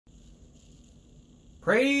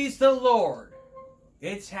Praise the Lord.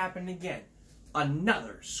 It's happened again.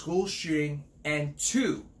 Another school shooting and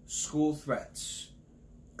 2 school threats.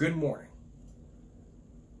 Good morning.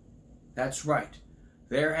 That's right.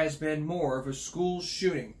 There has been more of a school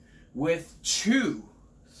shooting with 2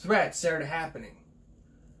 threats that are happening.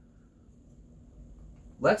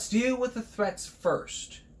 Let's deal with the threats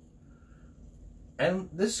first. And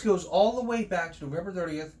this goes all the way back to November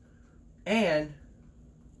 30th and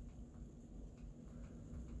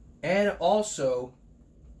also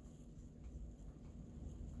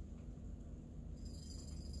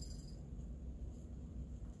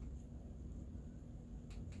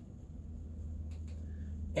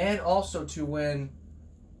to when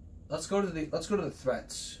let's go to the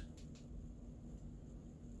threats.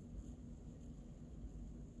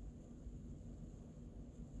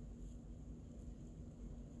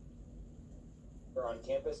 On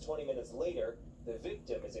campus 20 minutes later, the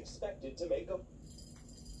victim is expected to make a...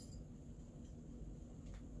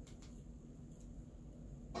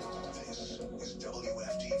 This is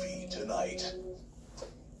WFTV Tonight.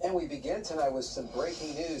 And we begin tonight with some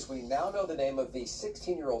breaking news. We now know the name of the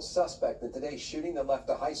 16-year-old suspect in today's shooting that left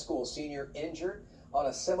a high school senior injured on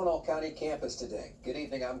a Seminole County campus today. Good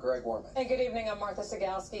evening, I'm Greg Warman. And good evening, I'm Martha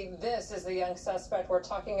Sigalski. This is the young suspect we're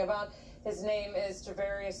talking about. His name is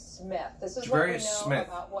Javarius Smith. This is what we know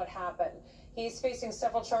about what happened. He's facing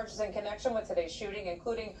several charges in connection with today's shooting,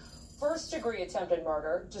 including first-degree attempted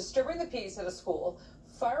murder, disturbing the peace at a school,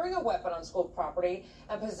 firing a weapon on school property,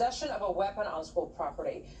 and possession of a weapon on school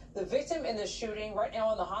property. The victim in this shooting right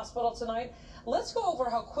now in the hospital tonight. Let's go over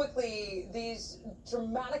how quickly these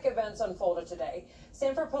dramatic events unfolded today.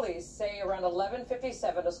 Sanford police say around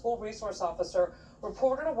 11:57, a school resource officer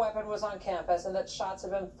reported a weapon was on campus and that shots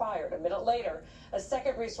had been fired. A minute later, a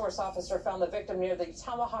second resource officer found the victim near the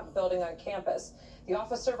Tomahawk building on campus. The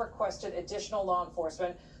officer requested additional law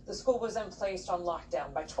enforcement. The school was then placed on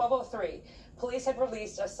lockdown. By 12:03, police had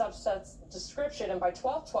released a substance description, and by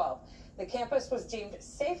 12:12, the campus was deemed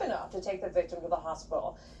safe enough to take the victim to the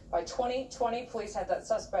hospital. By 20:20, police had that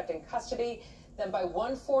suspect in custody. Then by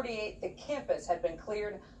 1:48, the campus had been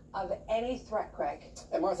cleared of any threat, Craig.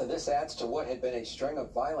 And Martha, this adds to what had been a string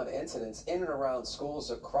of violent incidents in and around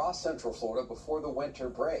schools across Central Florida before the winter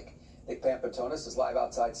break. Nick Pampantonis is live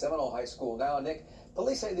outside Seminole High School now. Nick,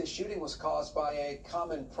 police say this shooting was caused by a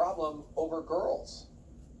common problem over girls.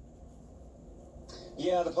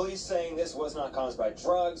 Yeah, the police saying this was not caused by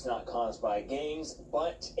drugs, not caused by gangs,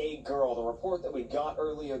 but a girl. The report that we got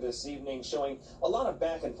earlier this evening showing a lot of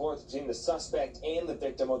back and forth between the suspect and the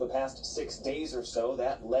victim over the past 6 days or so.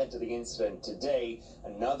 That led to the incident today.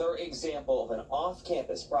 Another example of an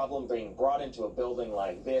off-campus problem being brought into a building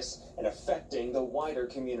like this and affecting the wider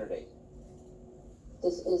community.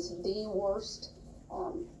 This is the worst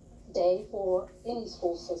day for any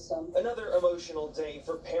school system. Another emotional day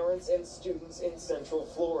for parents and students in Central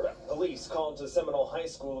Florida. Police called to Seminole High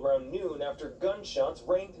School around noon after gunshots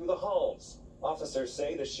rang through the halls. Officers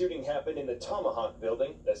say the shooting happened in the Tomahawk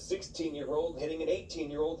building, a 16-year-old hitting an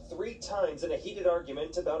 18-year-old 3 times in a heated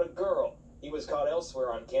argument about a girl. He was caught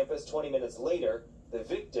elsewhere on campus 20 minutes later. The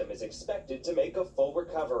victim is expected to make a full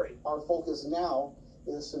recovery. Our focus now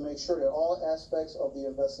is to make sure that all aspects of the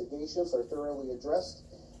investigations are thoroughly addressed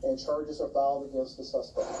and charges are filed against the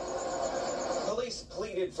suspect. Police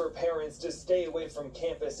pleaded for parents to stay away from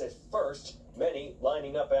campus at first, many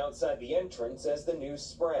lining up outside the entrance as the news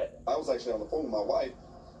spread. I was actually on the phone with my wife,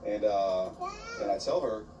 and I tell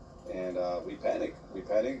her, and we panicked.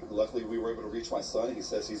 Luckily, we were able to reach my son. He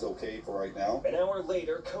says he's okay for right now. An hour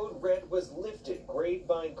later, Code Red was lifted grade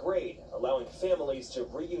by grade, allowing families to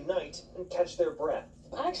reunite and catch their breath.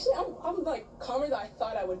 Actually, I'm like calmer than I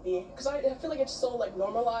thought I would be, because I feel like it's so like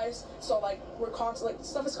normalized. So like we're constantly, like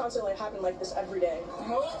stuff is constantly like happening like this every day.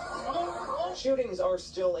 Shootings are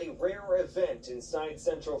still a rare event inside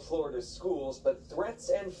Central Florida schools, but threats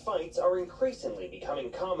and fights are increasingly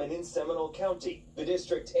becoming common in Seminole County. The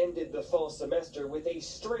district ended the fall semester with a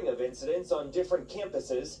string of incidents on different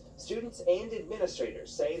campuses. Students and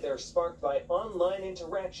administrators say they're sparked by online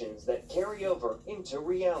interactions that carry over into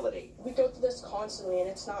reality. We go through this constantly, and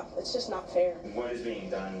it's just not fair. What is being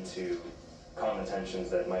done to calm the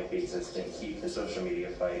tensions that might be existing, keep the social media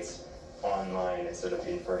fights online instead of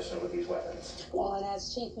in person with these weapons? Well, and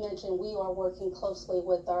as Chief mentioned, we are working closely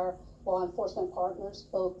with our law enforcement partners,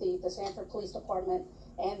 both the Sanford Police Department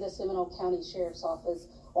and the Seminole County Sheriff's Office,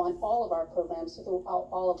 on all of our programs throughout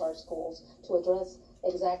all of our schools to address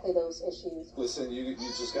exactly those issues. Listen, you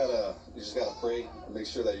just gotta pray and make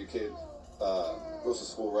sure that your kid goes to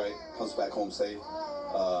school right, comes back home safe.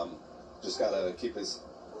 Just gotta keep his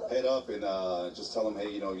head up and just tell him,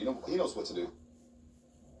 hey, he knows what to do.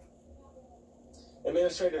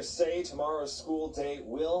 Administrators say tomorrow's school day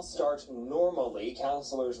will start normally.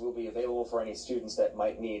 Counselors will be available for any students that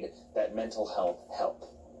might need that mental health help.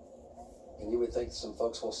 And you would think some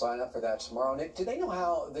folks will sign up for that tomorrow. Nick, do they know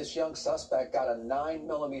how this young suspect got a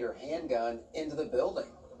 9mm handgun into the building?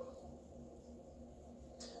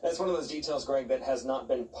 That's one of those details, Greg, that has not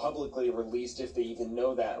been publicly released, if they even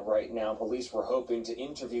know that right now. Police were hoping to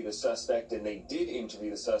interview the suspect, and they did interview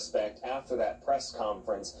the suspect after that press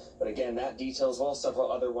conference. But again, that detail, as well as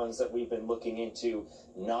several other ones that we've been looking into,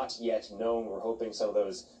 not yet known. We're hoping some of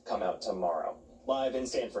those come out tomorrow. Live in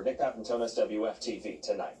Sanford, Nick Papantonis, WFTV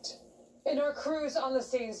Tonight. And our crews on the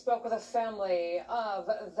scene spoke with a family of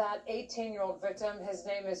that 18-year-old victim. His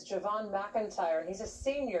name is Javon McIntyre, and he's a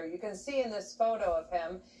senior. You can see in this photo of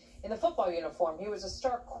him in the football uniform. He was a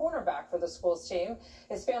star cornerback for the school's team.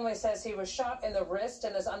 His family says he was shot in the wrist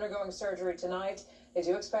and is undergoing surgery tonight. They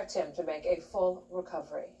do expect him to make a full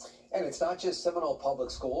recovery. And it's not just Seminole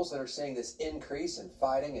Public Schools that are seeing this increase in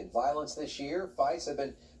fighting and violence this year. Fights have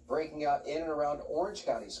been breaking out in and around Orange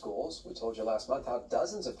County schools. We told you last month how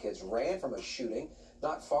dozens of kids ran from a shooting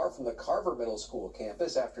not far from the Carver Middle School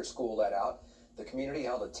campus after school let out. The community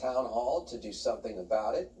held a town hall to do something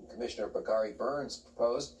about it. Commissioner Bakari Burns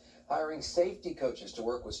proposed hiring safety coaches to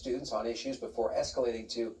work with students on issues before escalating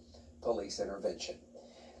to police intervention.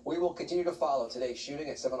 We will continue to follow today's shooting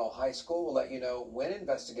at Seminole High School. We'll let you know when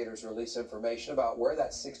investigators release information about where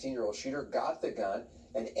that 16-year-old shooter got the gun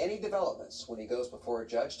and any developments when he goes before a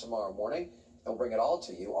judge tomorrow morning. And we'll bring it all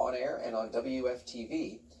to you on air and on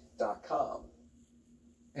WFTV.com.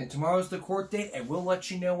 And tomorrow's the court date, and we'll let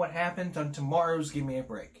you know what happens on tomorrow's Give Me a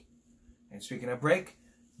Break. And speaking of break,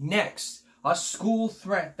 next, a school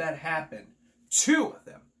threat that happened. Two of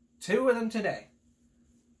them today.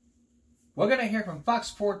 We're going to hear from Fox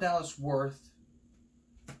 4 Dallas Worth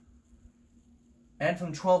and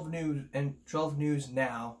from 12 News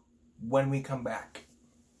Now when we come back.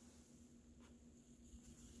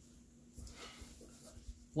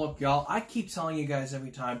 Look, y'all, I keep telling you guys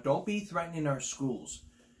every time, don't be threatening our schools.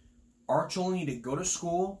 Our children need to go to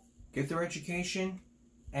school, get their education,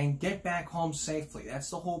 and get back home safely. That's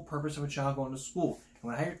the whole purpose of a child going to school.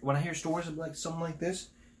 And when I hear stories of something like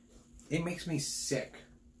this, it makes me sick.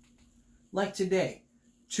 Like today,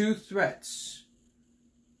 2 threats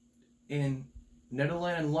in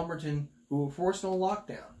Nederland and Lumberton who were forced on a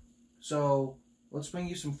lockdown. So let's bring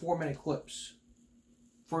you some 4-minute clips.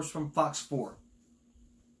 First from Fox 4.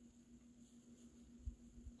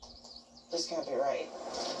 This can't be right.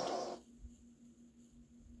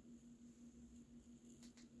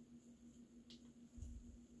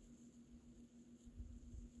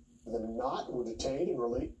 Them not were detained and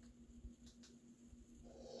released.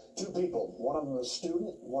 2 people, one of them a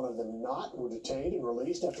student, one of them not, were detained and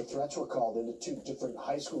released after threats were called into 2 different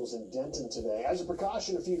high schools in Denton today. As a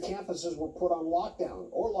precaution, a few campuses were put on lockdown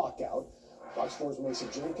or lockout. Fox 4's Macy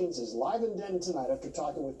Jenkins is live in Denton tonight after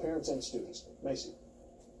talking with parents and students. Macy.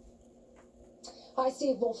 Hi,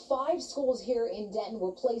 Steve. Well, 5 schools here in Denton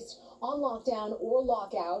were placed on lockdown or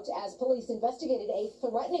lockout as police investigated a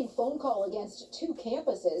threatening phone call against 2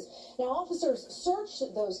 campuses. Now, officers searched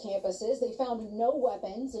those campuses. They found no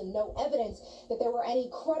weapons and no evidence that there were any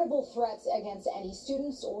credible threats against any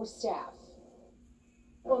students or staff.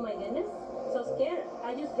 Oh my goodness, so scared.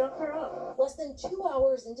 I just dropped her off. Less than 2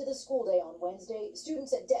 hours into the school day on Wednesday,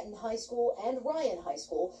 students at Denton High School and Ryan High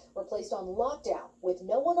School were placed on lockdown with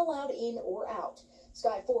no one allowed in or out.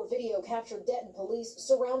 Sky 4 video captured Denton police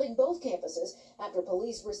surrounding both campuses after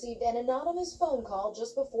police received an anonymous phone call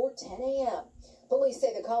just before 10 a.m. Police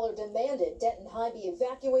say the caller demanded Denton High be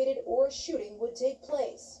evacuated or a shooting would take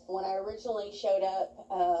place. When I originally showed up,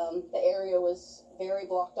 the area was very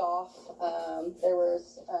blocked off. There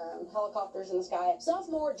was helicopters in the sky.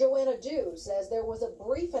 Sophomore Joanna Dew says there was a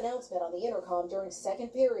brief announcement on the intercom during second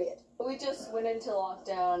period. We just went into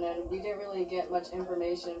lockdown and we didn't really get much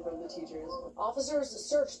information from the teachers. Officers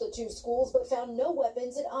searched the 2 schools but found no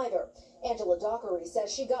weapons at either. Angela Dockery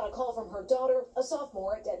says she got a call from her daughter, a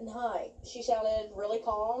sophomore at Denton High. She sounded really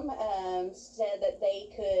calm, said that they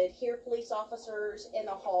could hear police officers in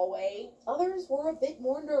the hallway. Others were a bit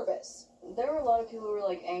more nervous. There were a lot of people who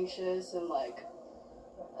were anxious and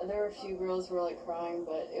there were a few girls who were crying,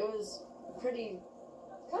 but it was pretty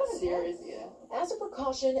kind of serious, yeah. As a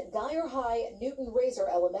precaution, Geyer High, Newton Razor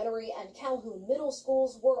Elementary, and Calhoun Middle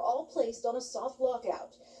Schools were all placed on a soft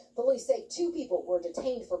lockout. Police say 2 people were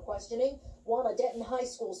detained for questioning, one a Denton High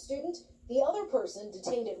School student. The other person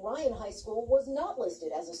detained at Ryan High School was not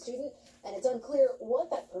listed as a student, and it's unclear what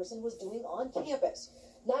that person was doing on campus.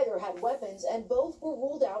 Neither had weapons, and both were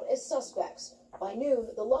ruled out as suspects. By noon,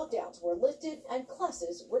 the lockdowns were lifted and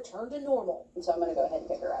classes returned to normal. So I'm going to go ahead and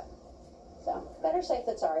pick her up. So, better safe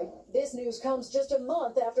than sorry. This news comes just a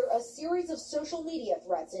month after a series of social media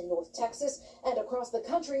threats in North Texas and across the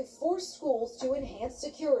country forced schools to enhance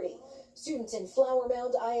security. Students in Flower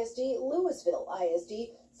Mound ISD, Louisville ISD,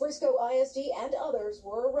 Frisco ISD, and others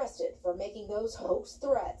were arrested for making those hoax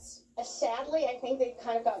threats. Sadly, I think they've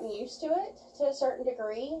kind of gotten used to it to a certain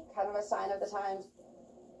degree, kind of a sign of the times.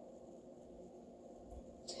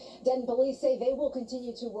 Denton police say they will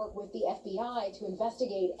continue to work with the FBI to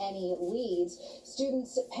investigate any leads.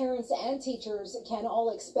 Students, parents, and teachers can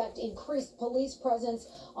all expect increased police presence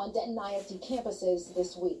on Denton ISD campuses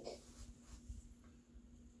this week.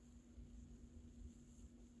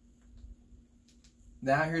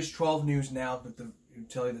 Now here's 12 News Now, but they'll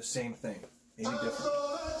tell you the same thing. Maybe different.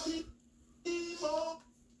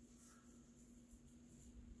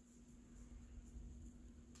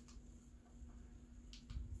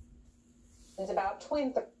 It's about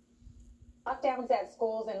twin lockdowns at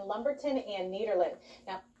schools in Lumberton and Nederland.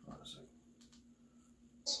 Now,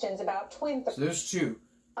 questions about twin. So there's two.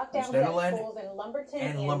 Lockdowns at schools in Lumberton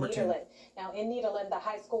and Nederland. Now, in Nederland, the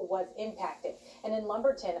high school was impacted. And in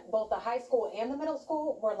Lumberton, both the high school and the middle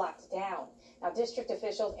school were locked down. Now, district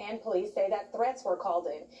officials and police say that threats were called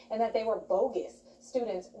in and that they were bogus.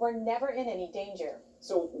 Students were never in any danger.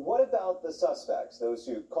 So what about the suspects, those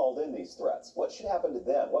who called in these threats? What should happen to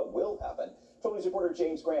them? What will happen? 12 News reporter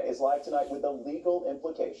James Grant is live tonight with the legal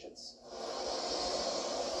implications.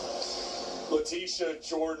 Letitia,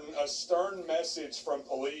 Jordan, a stern message from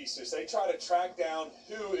police as they try to track down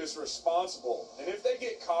who is responsible. And if they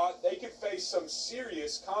get caught, they could face some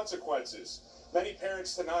serious consequences. Many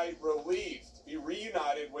parents tonight relieved to be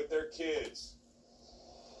reunited with their kids.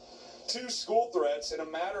 2 school threats in a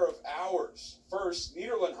matter of hours. First,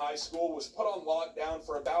 Nederland High School was put on lockdown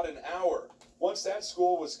for about an hour. Once that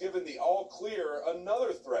school was given the all clear,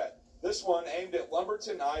 another threat. This one aimed at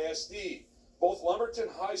Lumberton ISD. Both Lumberton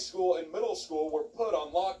High School and middle school were put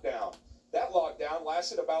on lockdown. That lockdown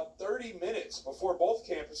lasted about 30 minutes before both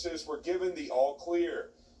campuses were given the all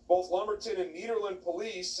clear. Both Lumberton and Nederland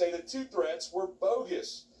police say the 2 threats were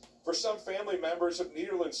bogus. For some family members of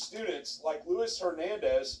Nederland students, like Luis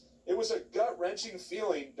Hernandez, it was a gut-wrenching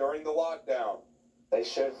feeling during the lockdown. They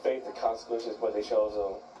should face the consequences, but they chose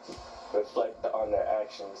to reflect on their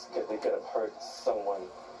actions because they could have hurt someone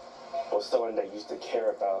or someone they used to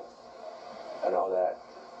care about and all that.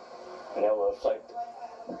 And that will reflect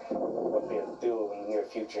what they'll do in the near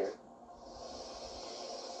future.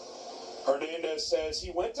 Hernandez says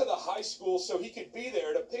he went to the high school so he could be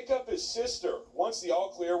there to pick up his sister once the all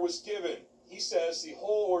clear was given. He says the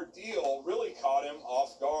whole ordeal really caught him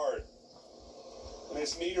off guard. And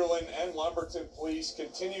as Nederland and Lumberton police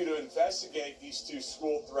continue to investigate these 2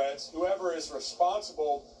 school threats, whoever is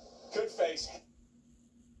responsible could face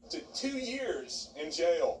up to 2 years in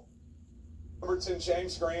jail. Lumberton,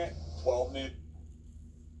 James Grant, 12 News.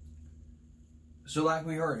 So like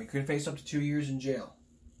we heard, he could face up to 2 years in jail.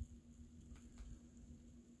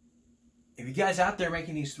 If you guys out there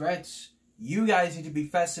making these threats, you guys need to be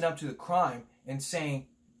fessing up to the crime and saying,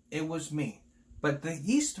 it was me. But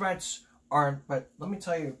these threats aren't, but let me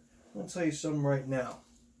tell you something right now.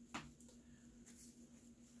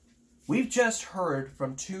 We've just heard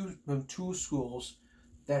from two schools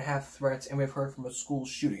that have threats, and we've heard from a school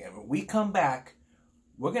shooting. And when we come back,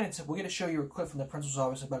 we're gonna show you a clip from the principal's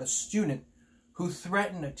office about a student who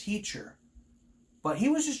threatened a teacher, but he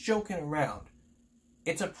was just joking around.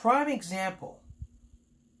 It's a prime example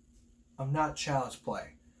of not child's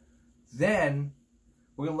play. Then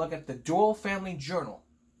we're gonna look at the Doyle Family Journal,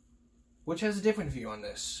 which has a different view on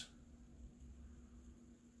this.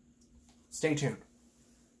 Stay tuned.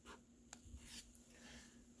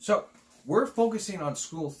 So, we're focusing on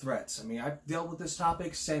school threats. I mean, I've dealt with this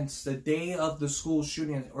topic since the day of the school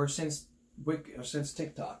shooting, or since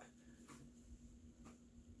TikTok.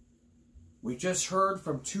 We just heard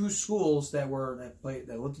from 2 schools that lifted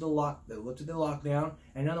the lockdown,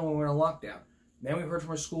 and another one went on lockdown. Then we heard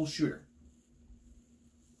from a school shooter.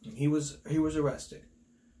 And he was arrested.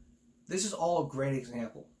 This is all a great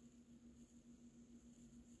example.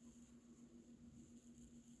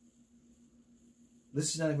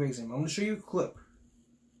 This is not a great example. I'm going to show you a clip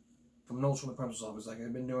from notes from the principal's office, like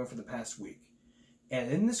I've been doing for the past week. And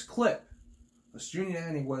in this clip, a student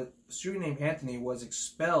named Anthony was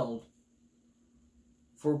expelled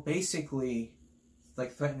for basically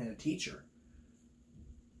like threatening a teacher.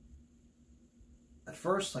 At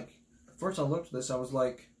first I looked at this, I was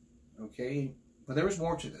like, okay, but there was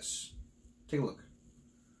more to this. Take a look.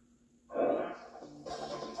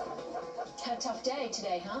 tough day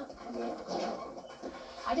today, huh? Yeah.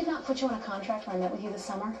 I did not put you on a contract when I met with you this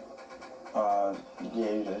summer. Yeah,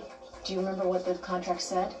 you did. Do you remember what the contract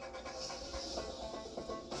said?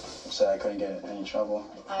 It said I couldn't get in any trouble.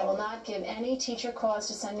 I will not give any teacher cause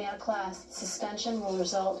to send me out of class. Suspension will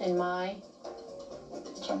result in my...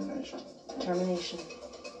 Termination. Termination.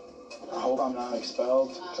 I hope I'm not expelled,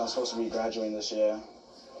 because I'm supposed to be graduating this year.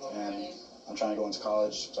 And I'm trying to go into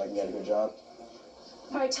college so I can get a good job.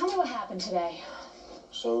 All right, tell me what happened today.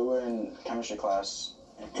 So we were in chemistry class,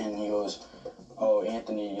 and he goes, "Oh,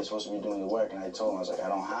 Anthony, you're supposed to be doing the work." And I told him, I was like, "I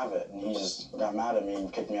don't have it." And he just got mad at me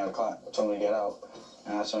and kicked me out of class, told me to get out.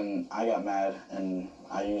 And that's when I got mad, and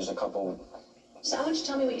I used a couple... So I want you to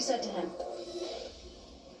tell me what you said to him.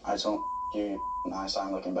 I told him, "You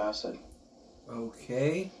nice-looking bastard."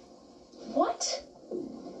 Okay. What?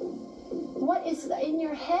 What is in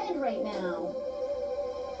your head right now?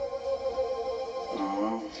 I don't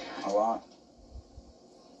know. A lot.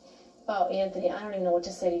 Oh, Anthony, I don't even know what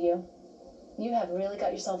to say to you. You have really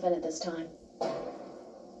got yourself in it this time.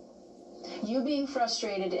 You being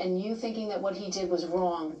frustrated and you thinking that what he did was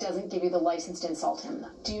wrong doesn't give you the license to insult him.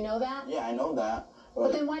 Do you know that? Yeah, I know that.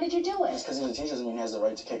 But then why did you do it? Just because he's a teacher doesn't mean he has the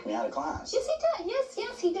right to kick me out of class. Yes, he does.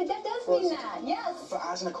 Yes, he did. That does mean that. Yes. For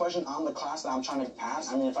asking a question on the class that I'm trying to pass,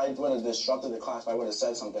 I mean, if I would have disrupted the class, if I would have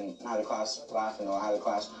said something, had the class laughing or had the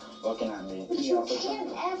class looking at me. But you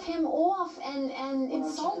can't F him off and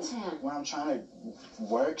insult him. When I'm trying to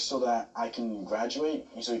work so that I can graduate,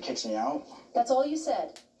 so he kicks me out. That's all you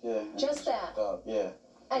said? Yeah. Just that? Yeah.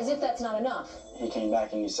 As if that's not enough. He came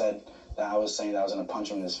back and he said that I was saying that I was going to punch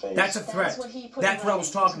him in his face. That's a threat. That's what I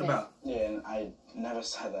was talking about. Yeah, and I never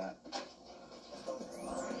said that.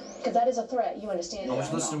 Because that is a threat, you understand? I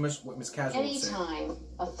was listening to what Ms. Caswell was saying. Anytime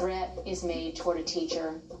a threat is made toward a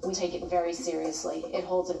teacher, we take it very seriously. It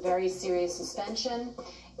holds a very serious suspension,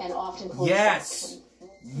 and often police action.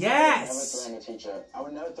 Yes! I would never threaten a teacher. I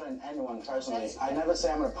would never threaten anyone personally. I never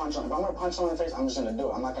say I'm going to punch someone. If I'm going to punch someone in the face, I'm just going to do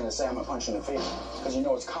it. I'm not going to say I'm going to punch you in the face, because you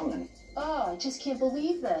know it's coming. Oh, I just can't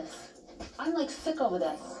believe this. I'm like sick over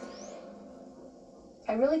this.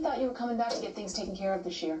 I really thought you were coming back to get things taken care of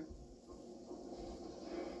this year.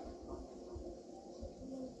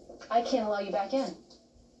 I can't allow you back in.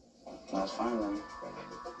 That's fine, then.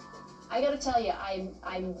 I gotta tell you,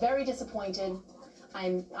 I'm very disappointed.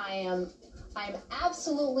 I am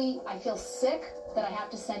absolutely, I feel sick that I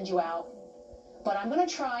have to send you out. But I'm going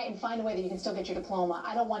to try and find a way that you can still get your diploma.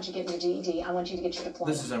 I don't want you getting your GED. I want you to get your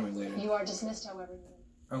diploma. This is unrelated. You are dismissed, however.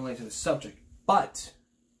 Unrelated to the subject. But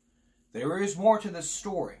there is more to this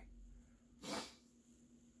story.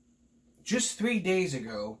 Just 3 days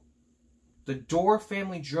ago, the Dorr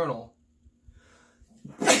Family Journal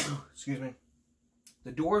excuse me,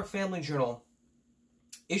 the Dorr Family Journal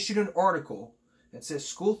issued an article that says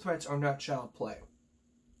school threats are not child play.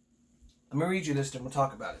 Let me read you this and we'll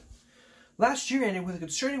talk about it. Last year ended with a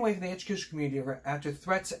concerning wave in the education community after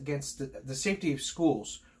threats against the safety of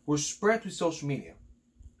schools were spread through social media.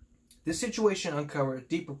 This situation uncovered a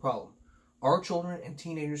deeper problem. Our children and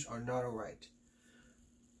teenagers are not alright.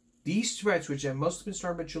 These threats, which have mostly been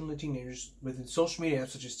started by children and teenagers within social media apps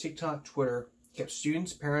such as TikTok, Twitter, kept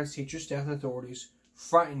students, parents, teachers, staff, and authorities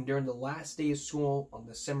frightened during the last day of school on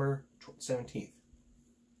December 17th.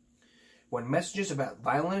 When messages about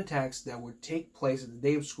violent attacks that would take place at the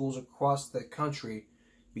day of schools across the country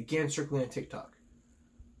began circulating on TikTok.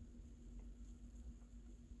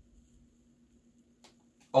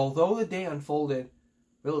 Although the day unfolded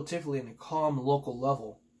relatively in a calm local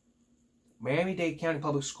level, Miami-Dade County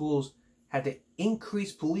Public Schools had to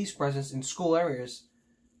increase police presence in school areas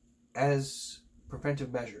as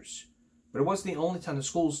preventive measures. But it wasn't the only time the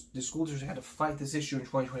school districts had to fight this issue in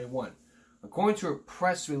 2021. According to a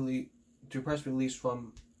press release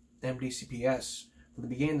from MDCPS, from the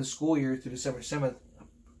beginning of the school year through December 7th,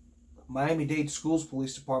 Miami-Dade Schools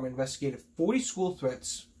Police Department investigated 40 school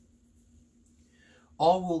threats,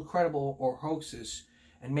 all ruled credible or hoaxes,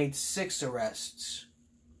 and made 6 arrests.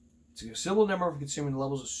 It's a considerable number considering the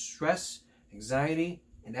levels of stress, anxiety,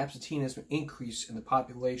 and absenteeism increase in the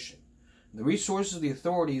population. And the resources of the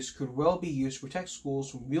authorities could well be used to protect schools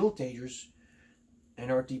from real dangers and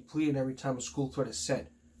are depleted every time a school threat is sent,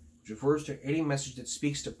 which refers to any message that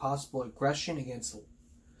speaks to possible aggression against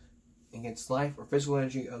life or physical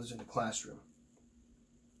energy of others in the classroom.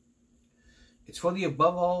 It's for the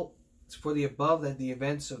above that the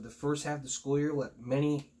events of the first half of the school year left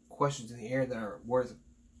many questions in the air that are worth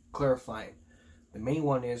clarifying. The main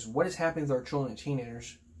one is, what is happening with our children and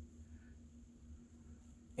teenagers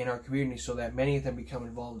in our community so that many of them become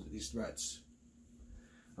involved with these threats?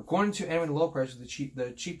 According to Edwin Lopez, the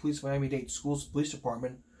chief police of Miami-Dade Schools Police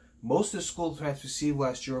Department, Most of the school threats received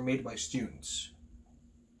last year were made by students.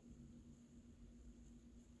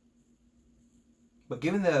 But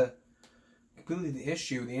given the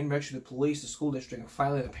issue, the intervention of the police, the school district, and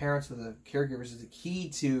finally the parents and the caregivers is the key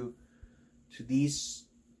to these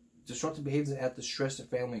disruptive behaviors at the stress of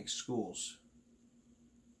family schools.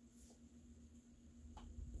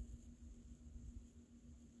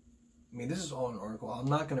 I mean, this is all an article. I'm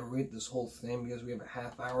not going to read this whole thing because we have a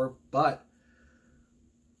half hour, but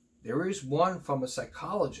there is one from a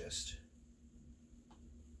psychologist.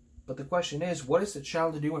 But the question is, what is the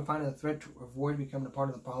child to do when finding a threat to avoid becoming a part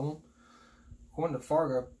of the problem? According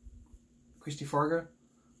to Christy Farga,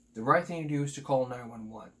 the right thing to do is to call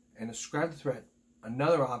 911 and describe the threat.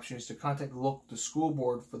 Another option is to contact the school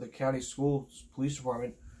board for the county school police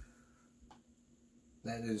department.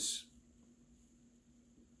 That is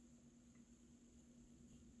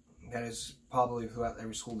probably throughout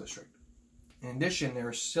every school district. In addition, there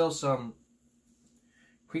are still some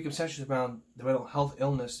preconceptions about the mental health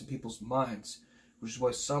illness in people's minds, which is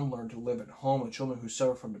why some learn to live at home with children who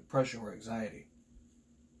suffer from depression or anxiety.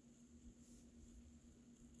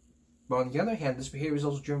 But on the other hand, this behavior is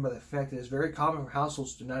also driven by the fact that it is very common for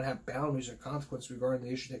households to not have boundaries or consequences regarding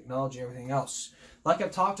the issue of technology and everything else. Like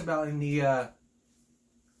I've talked about in the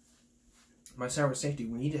my cyber safety,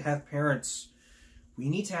 we need to have parents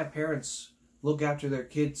look after their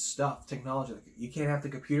kids' stuff, technology. You can't have the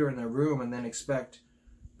computer in their room and then expect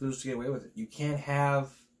those to get away with it. You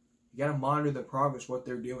got to monitor the progress, what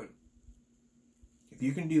they're doing. If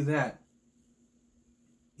you can do that,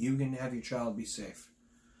 you can have your child be safe.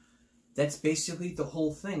 That's basically the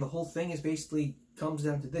whole thing. The whole thing comes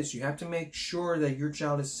down to this. You have to make sure that your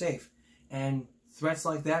child is safe. And threats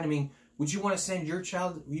like that, I mean, would you want to send your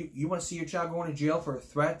child, you want to see your child going to jail for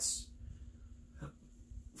threats?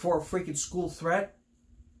 For a freaking school threat?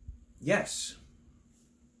 Yes.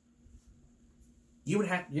 Your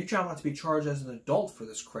child would have to be charged as an adult for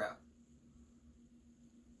this crap.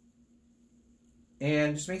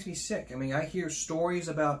 And it just makes me sick. I mean, I hear stories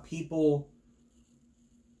about people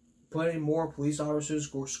putting more police officers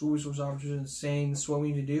or school resource officers and saying this is what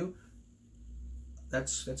we need to do.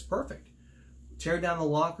 That's perfect. Tear down the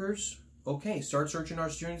lockers. Okay. Start searching our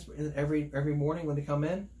students every morning when they come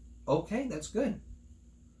in. Okay, that's good.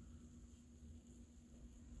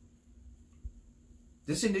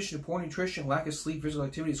 This, in addition to poor nutrition, lack of sleep, physical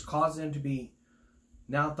activity, has caused them to be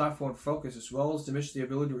now thoughtful and focused, as well as diminish the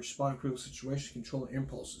ability to respond to critical situations, control their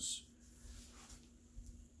impulses.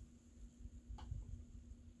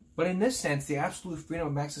 But in this sense, the absolute freedom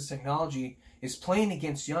of access to technology is playing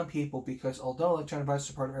against young people because although electronic devices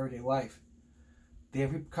are part of everyday life, they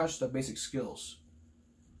have repercussions on basic skills.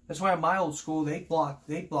 That's why at my old school, they blocked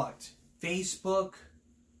Facebook,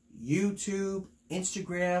 YouTube,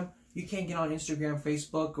 Instagram. You can't get on Instagram,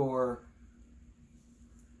 Facebook, or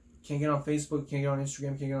can't get on Facebook, can't get on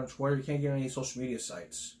Instagram, can't get on Twitter, you can't get on any social media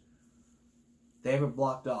sites. They have it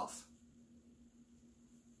blocked off.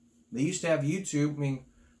 They used to have YouTube. I mean,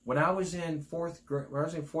 when I was in fourth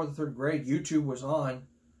or third grade, YouTube was on.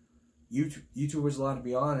 YouTube was allowed to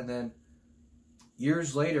be on, and then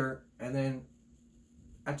years later, and then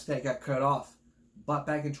after that, it got cut off. But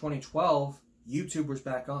back in 2012, YouTube was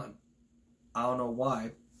back on. I don't know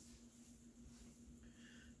why.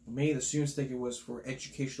 Many of the students think it was for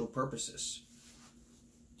educational purposes.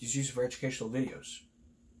 Just use it for educational videos.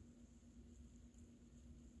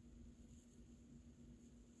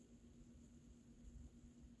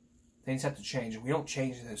 Things have to change. If we don't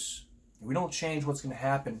change this, if we don't change what's going to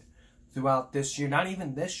happen throughout this year, not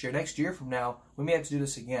even this year, next year from now, we may have to do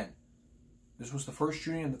this again. This was the first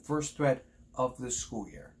shooting and the first threat of this school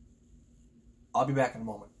year. I'll be back in a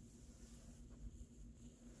moment.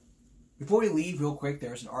 Before we leave, real quick,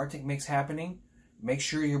 there's an Arctic mix happening. Make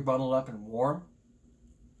sure you're bundled up and warm.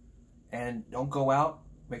 And don't go out.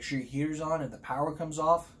 Make sure your heater's on and the power comes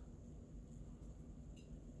off.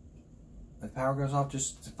 If the power goes off,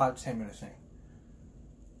 just it's a 5 to 10 minute thing.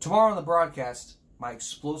 Tomorrow on the broadcast, my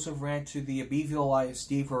explosive rant to the Beeville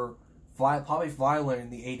ISD for probably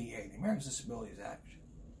violating the ADA, the Americans with Disabilities Act.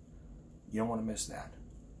 You don't want to miss that.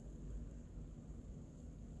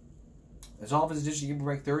 That's all for this edition of Give a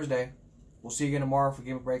Break Thursday. We'll see you again tomorrow for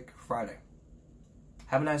Give a Break Friday.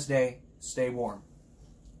 Have a nice day. Stay warm.